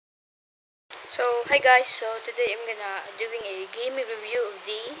So hi guys, so today I'm gonna doing a gaming review of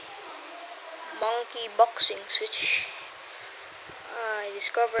the Monkey Boxings, which I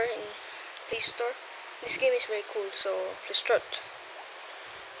discovered in Play Store. This game is very cool, so let's start.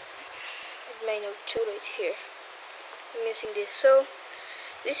 With my note 2 right here. I'm using this. So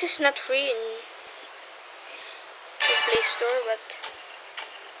this is not free in Play Store, but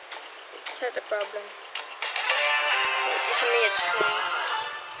it's not a problem. Just a minute.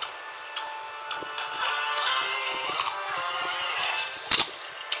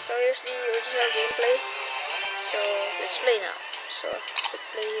 So here's the original gameplay. So let's play now. So let's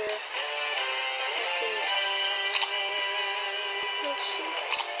play here. Nothing. Let's see.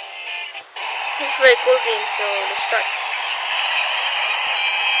 It's a very cool game. So let's start.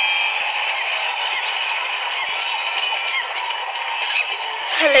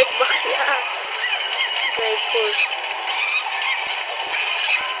 I like boxing. Very cool.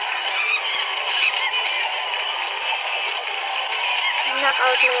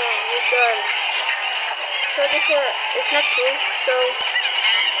 Knockout man, you're done. So this is not true. So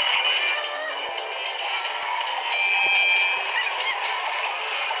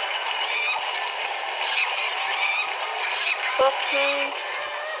fuck man,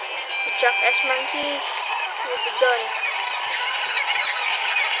 jackass monkey, you're done.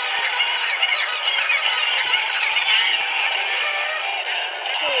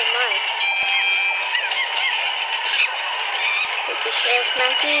 Oh my, you bitch ass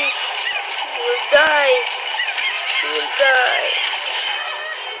monkey, you will die. You will die.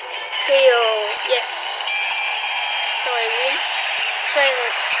 KO, yes. So I win.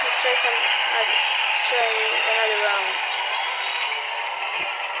 Let's try another round.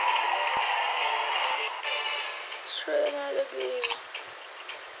 Let's try another game.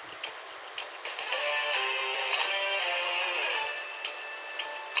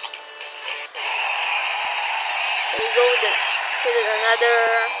 Here we go with another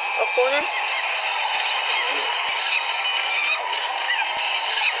opponent.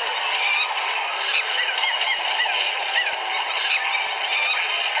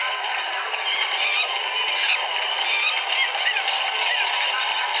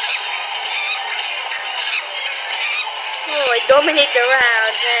 Oh, I dominate the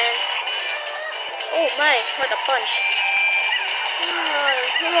round, man. Oh my, what a punch.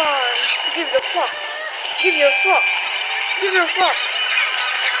 Come on. Give the fuck. Give your fuck. Give your fuck.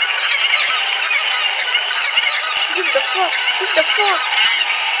 Give the fuck. Give the fuck.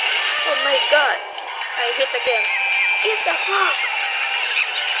 Oh my god. I hit again. Give the fuck.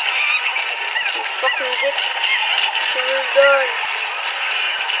 You fucking dick. You're done.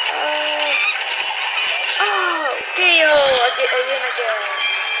 KO. I win again.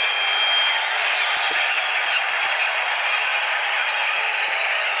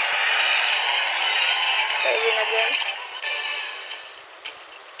 I win again.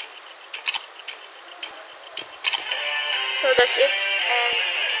 So that's it, and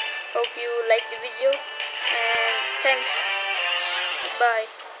hope you like the video, and thanks. Goodbye.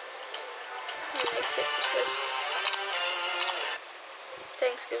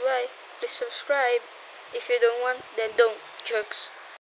 Thanks, goodbye. Please subscribe. If you don't want, then don't, jerks.